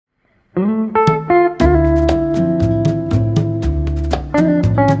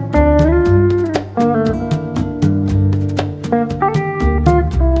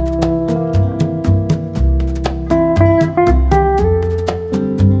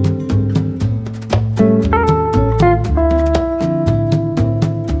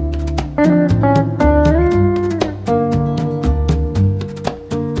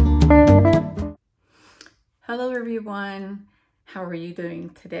you doing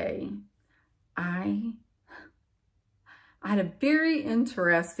today? I had a very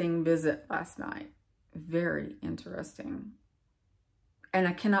interesting visit last night. Very interesting. And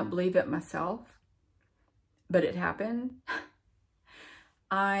I cannot believe it myself, but it happened.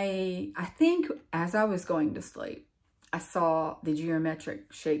 I think as I was going to sleep, I saw the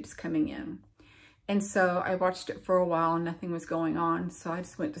geometric shapes coming in. And so I watched it for a while and nothing was going on. So I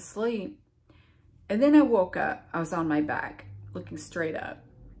just went to sleep. And then I woke up. I was on my back, looking straight up.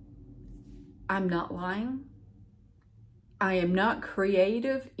 I'm not lying. I am not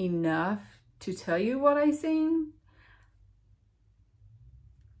creative enough to tell you what I seen.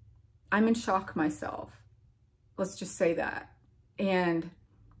 I'm in shock myself. Let's just say that. And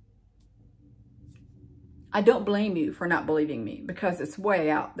I don't blame you for not believing me because it's way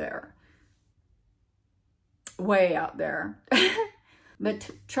out there. Way out there.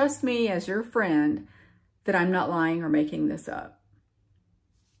 But trust me as your friend that I'm not lying or making this up.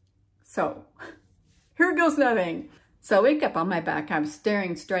 So, here goes nothing. So I wake up on my back. I'm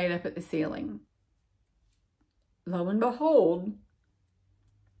staring straight up at the ceiling. Lo and behold,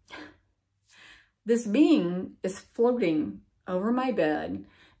 this being is floating over my bed,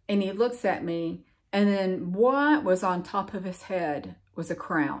 and he looks at me, and then what was on top of his head was a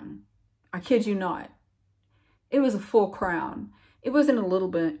crown. I kid you not. It was a full crown. It wasn't a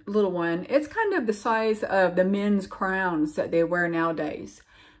little one. It's kind of the size of the men's crowns that they wear nowadays.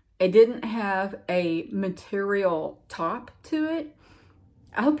 It didn't have a material top to it.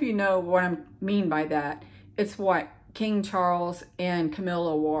 I hope you know what I mean by that. It's what King Charles and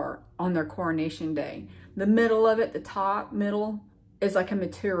Camilla wore on their coronation day. The middle of it, the top middle, is like a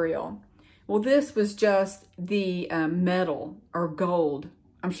material. Well, this was just the metal or gold.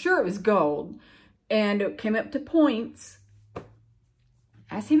 I'm sure it was gold. And it came up to points.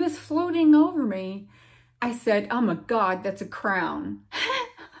 As he was floating over me, I said, oh my God, that's a crown.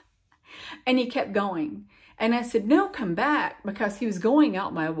 And he kept going. And I said, no, come back, because he was going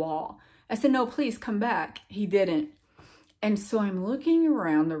out my wall. I said, no, please come back. He didn't. And so I'm looking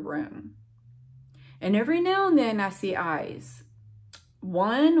around the room. And every now and then I see eyes.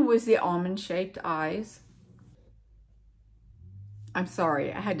 One was the almond-shaped eyes. I'm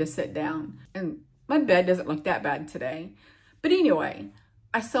sorry, I had to sit down. And my bed doesn't look that bad today. But anyway,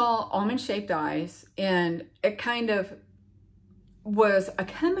 I saw almond-shaped eyes, and it kind of was a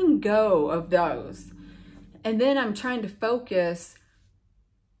come and go of those. And then I'm trying to focus.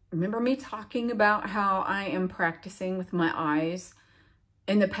 Remember me talking about how I am practicing with my eyes?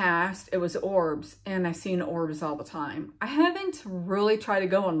 In the past, it was orbs, and I've seen orbs all the time. I haven't really tried to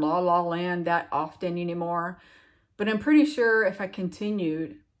go in La La Land that often anymore, but I'm pretty sure if I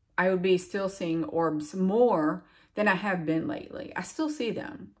continued, I would be still seeing orbs more than I have been lately. I still see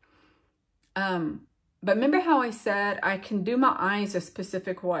them. But remember how I said I can do my eyes a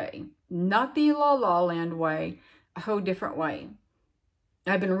specific way, not the La La Land way, a whole different way.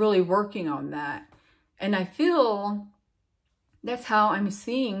 I've been really working on that. And I feel that's how I'm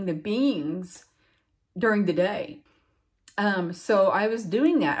seeing the beings during the day. So I was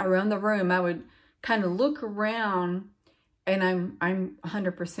doing that around the room. I would kind of look around, and I'm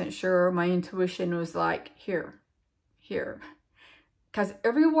 100% sure my intuition was like, here. Because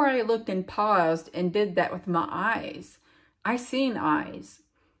everywhere I looked and paused and did that with my eyes, I seen eyes.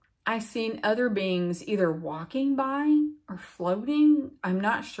 I seen other beings either walking by or floating. I'm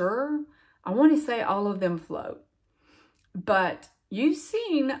not sure. I want to say all of them float. But you've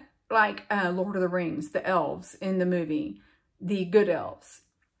seen, like Lord of the Rings, the elves in the movie, the good elves,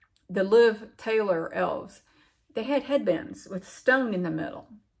 the Liv Taylor elves. They had headbands with stone in the middle.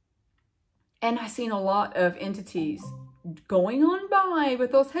 And I seen a lot of entities going on by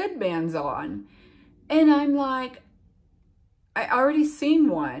with those headbands on. And I'm like, I already seen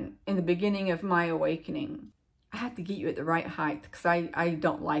one in the beginning of my awakening. I have to get you at the right height because I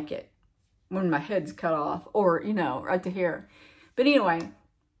don't like it when my head's cut off, or, you know, right to here. But anyway,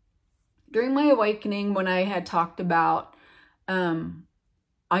 during my awakening, when I had talked about,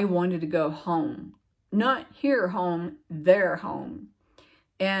 I wanted to go home. Not here home, their home.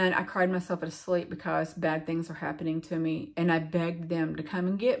 And I cried myself to sleep because bad things are happening to me. And I begged them to come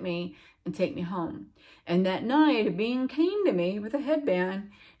and get me and take me home. And that night, a being came to me with a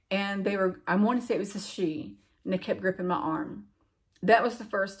headband. And they were, I want to say it was a she. And they kept gripping my arm. That was the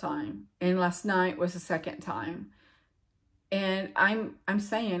first time. And last night was the second time. And I'm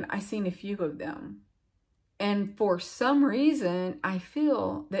saying I seen a few of them. And for some reason, I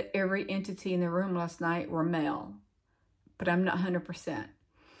feel that every entity in the room last night were male. But I'm not 100%.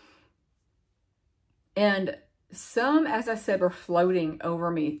 And some, as I said, were floating over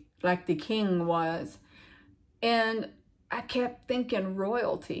me like the king was. And I kept thinking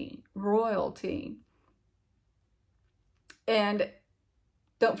royalty, royalty. And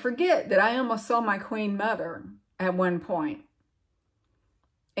don't forget that I almost saw my queen mother at one point.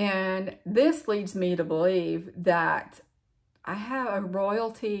 And this leads me to believe that I have a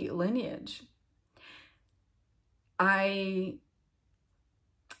royalty lineage. I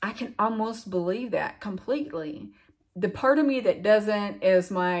can almost believe that completely. The part of me that doesn't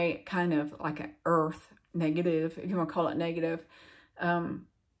is my kind of like an earth negative, if you want to call it negative,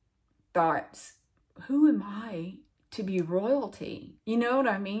 thoughts. Who am I to be royalty? You know what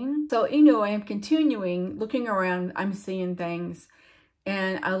I mean? So anyway, I'm continuing looking around. I'm seeing things.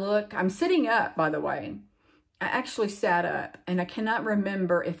 And I'm sitting up, by the way. I actually sat up, and I cannot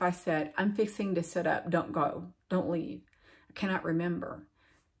remember if I said, I'm fixing to sit up, don't go, don't leave. I cannot remember.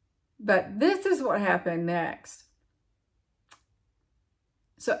 But this is what happened next.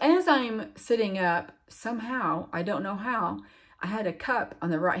 So as I'm sitting up, somehow, I don't know how, I had a cup on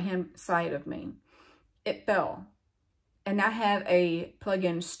the right-hand side of me. It fell. And I have a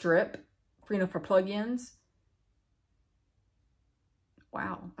plug-in strip, for plug-ins.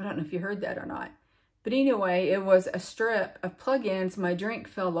 Wow, I don't know if you heard that or not. But anyway, it was a strip of plug-ins. My drink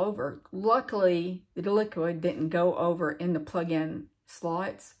fell over. Luckily, the liquid didn't go over in the plug-in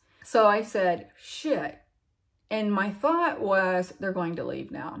slots. So I said, shit. And my thought was, they're going to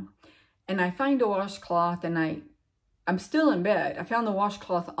leave now. And I find a washcloth, and I'm still in bed. I found the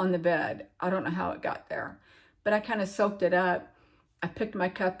washcloth on the bed. I don't know how it got there. But I kind of soaked it up. I picked my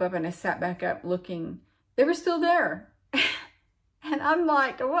cup up, and I sat back up looking. They were still there. And I'm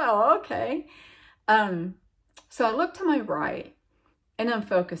like, well, okay. So I look to my right, and I'm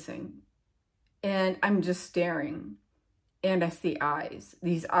focusing, and I'm just staring, and I see eyes.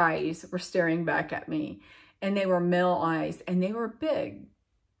 These eyes were staring back at me, and they were male eyes, and they were big.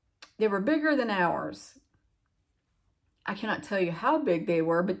 They were bigger than ours. I cannot tell you how big they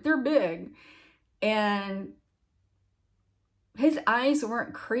were, but they're big. And his eyes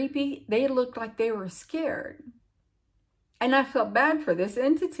weren't creepy. They looked like they were scared. And I felt bad for this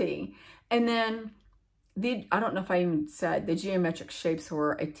entity. And then, I don't know if I even said, the geometric shapes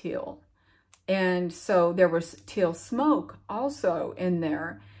were a teal. And so there was teal smoke also in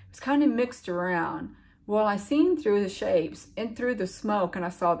there. It was kind of mixed around. Well, I seen through the shapes and through the smoke, and I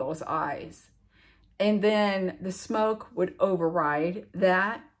saw those eyes. And then the smoke would override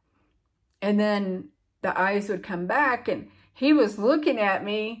that. And then the eyes would come back, and he was looking at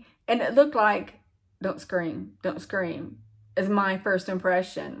me, and it looked like, don't scream, don't scream, is my first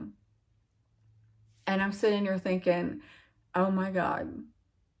impression. And I'm sitting here thinking, oh my God.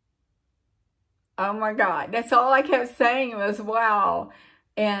 Oh my God. That's all I kept saying was, wow.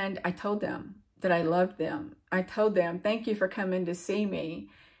 And I told them that I loved them. I told them, thank you for coming to see me.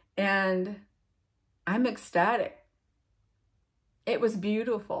 And I'm ecstatic. It was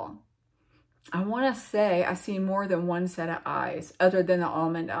beautiful. I want to say I see more than one set of eyes other than the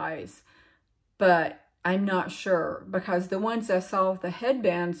almond eyes. But I'm not sure, because the ones I saw with the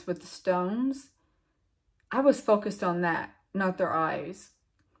headbands with the stones, I was focused on that, not their eyes.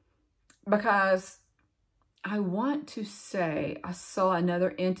 Because I want to say I saw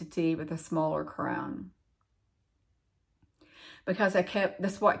another entity with a smaller crown. Because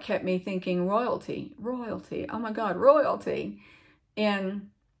that's what kept me thinking royalty, royalty, oh my God, royalty. And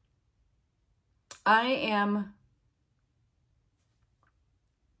I am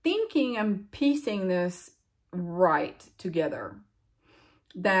thinking I'm piecing this right together.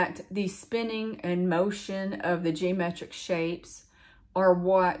 That the spinning and motion of the geometric shapes are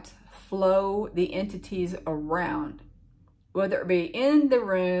what flow the entities around, whether it be in the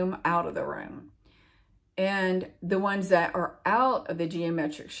room, out of the room. And the ones that are out of the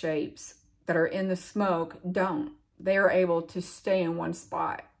geometric shapes that are in the smoke don't. They are able to stay in one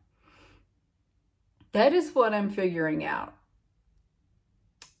spot. That is what I'm figuring out.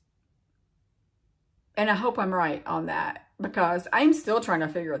 And I hope I'm right on that, because I'm still trying to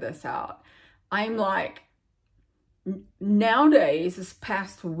figure this out. I'm like, nowadays, this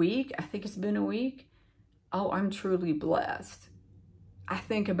past week, I think it's been a week, oh, I'm truly blessed. I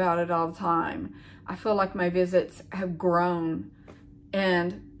think about it all the time. I feel like my visits have grown,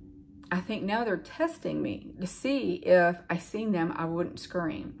 and I think now they're testing me to see if I seen them, I wouldn't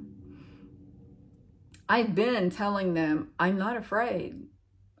scream. I've been telling them, I'm not afraid.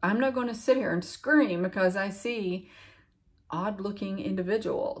 I'm not going to sit here and scream because I see odd-looking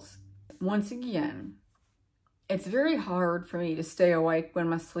individuals. Once again, it's very hard for me to stay awake when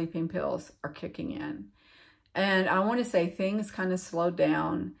my sleeping pills are kicking in. And I want to say things kind of slowed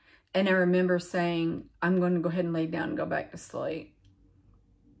down. And I remember saying, I'm going to go ahead and lay down and go back to sleep.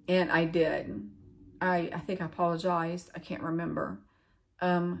 And I did. I think I apologized. I can't remember.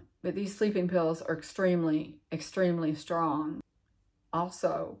 But these sleeping pills are extremely, extremely strong.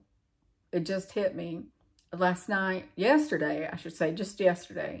 Also, it just hit me yesterday, I should say, just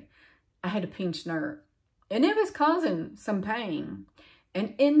yesterday, I had a pinched nerve and it was causing some pain.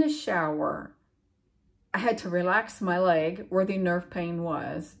 And in the shower, I had to relax my leg where the nerve pain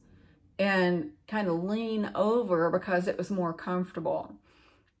was and kind of lean over because it was more comfortable.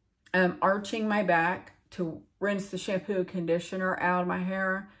 Arching my back to rinse the shampoo and conditioner out of my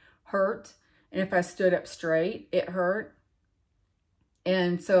hair hurt. And if I stood up straight, it hurt.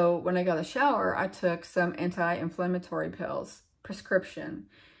 And so when I got out of the shower, I took some anti-inflammatory pills, prescription.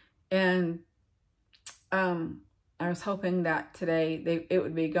 And I was hoping that today it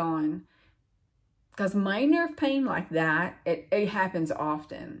would be gone. Because my nerve pain like that, it happens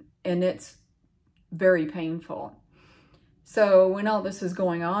often. And it's very painful. So when all this was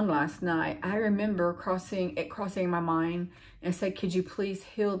going on last night, I remember crossing my mind and said, could you please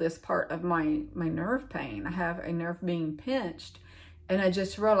heal this part of my nerve pain? I have a nerve being pinched. And I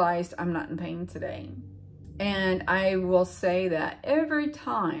just realized I'm not in pain today. And I will say that every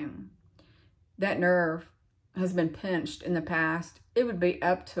time that nerve has been pinched in the past, it would be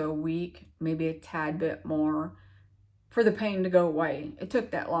up to a week, maybe a tad bit more, for the pain to go away. It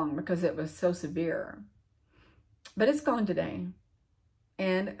took that long because it was so severe. But it's gone today.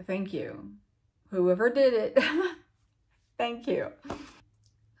 And thank you. Whoever did it, thank you.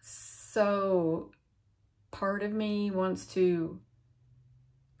 So part of me wants to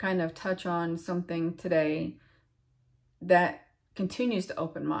kind of touch on something today that continues to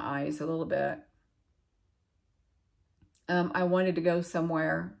open my eyes a little bit. I wanted to go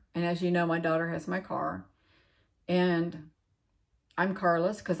somewhere, and as you know, my daughter has my car, and I'm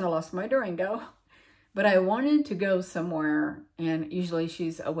carless because I lost my Durango, but I wanted to go somewhere, and usually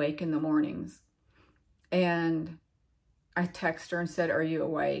she's awake in the mornings, and I texted her and said, are you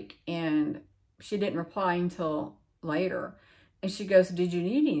awake? And she didn't reply until later. And she goes, did you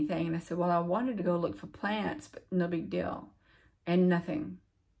need anything? And I said, well, I wanted to go look for plants, but no big deal. And nothing.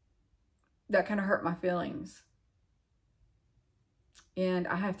 That kind of hurt my feelings. And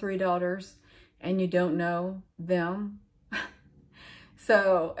I have 3 daughters, and you don't know them.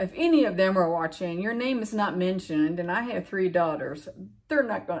 So if any of them are watching, your name is not mentioned, and I have 3 daughters. They're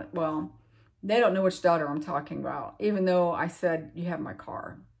not going to, well, they don't know which daughter I'm talking about, even though I said, you have my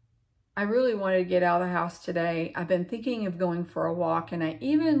car. I really wanted to get out of the house today. I've been thinking of going for a walk, and I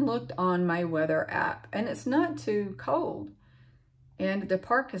even looked on my weather app, and it's not too cold, and the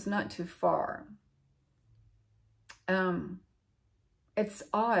park is not too far. It's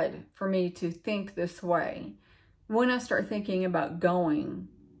odd for me to think this way. When I start thinking about going,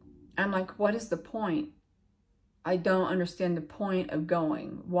 I'm like, what is the point? I don't understand the point of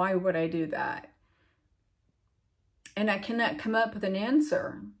going. Why would I do that? And I cannot come up with an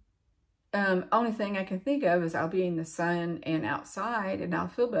answer. Only thing I can think of is I'll be in the sun and outside and I'll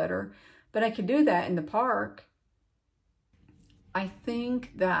feel better. But I could do that in the park. I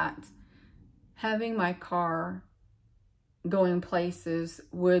think that having my car going places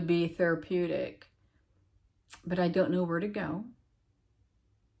would be therapeutic. But I don't know where to go.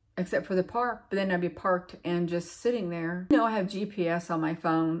 Except for the park. But then I'd be parked and just sitting there. You know, I have GPS on my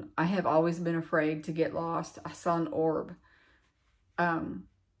phone. I have always been afraid to get lost. I saw an orb.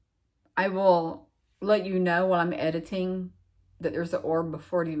 I will let you know while I'm editing that there's an orb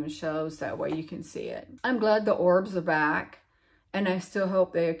before it even shows. That way you can see it. I'm glad the orbs are back. And I still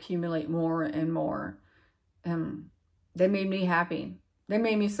hope they accumulate more and more. They made me happy. They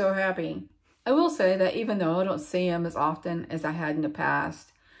made me so happy. I will say that even though I don't see them as often as I had in the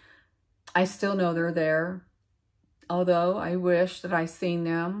past, I still know they're there. Although I wish that I seen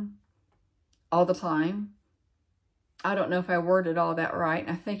them all the time. I don't know if I worded all that right.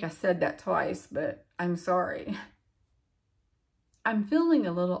 I think I said that twice, but I'm sorry. I'm feeling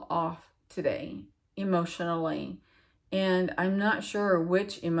a little off today, emotionally. And I'm not sure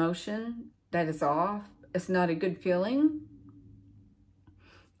which emotion that is off. It's not a good feeling.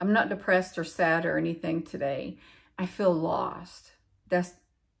 I'm not depressed or sad or anything today. I feel lost. That's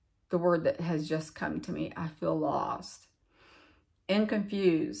the word that has just come to me. I feel lost and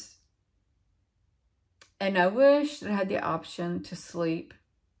confused. And I wish that I had the option to sleep.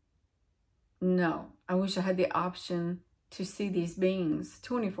 No, I wish I had the option to see these beings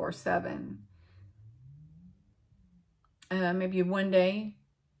 24/7. Maybe one day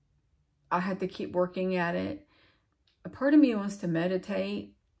I had to keep working at it. A part of me wants to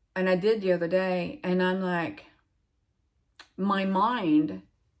meditate, and I did the other day, and I'm like, my mind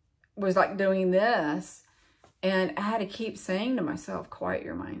was like doing this, and I had to keep saying to myself, quiet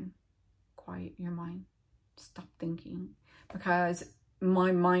your mind, quiet your mind. Stop thinking, because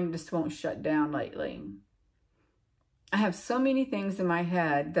my mind just won't shut down lately. I have so many things in my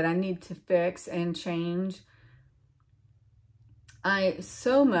head that I need to fix and change. I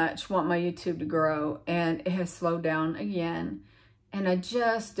so much want my YouTube to grow, and it has slowed down again. And I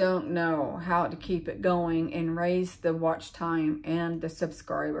just don't know how to keep it going and raise the watch time and the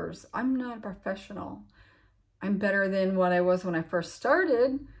subscribers. I'm not a professional. I'm better than what I was when I first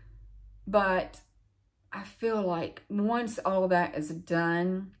started, but I feel like once all that is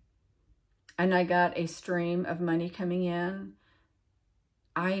done and I got a stream of money coming in,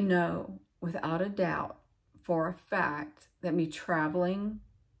 I know without a doubt for a fact that me traveling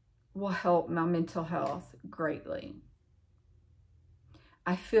will help my mental health greatly.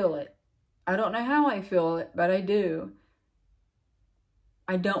 I feel it. I don't know how I feel it, but I do.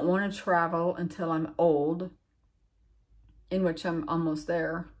 I don't want to travel until I'm old, in which I'm almost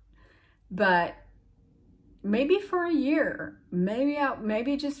there. But maybe for a year,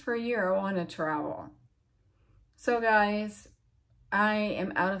 maybe just for a year, I want to travel. So guys, I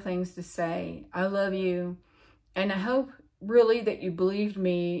am out of things to say. I love you. And I hope really that you believed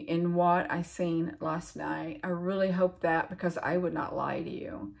me in what I seen last night. I really hope that, because I would not lie to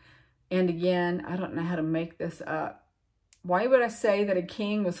you. And again, I don't know how to make this up. Why would I say that a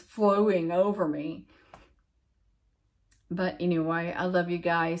king was flowing over me? But anyway, I love you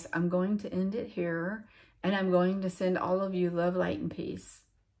guys. I'm going to end it here. And I'm going to send all of you love, light, and peace.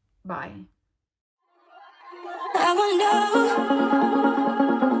 Bye. I wonder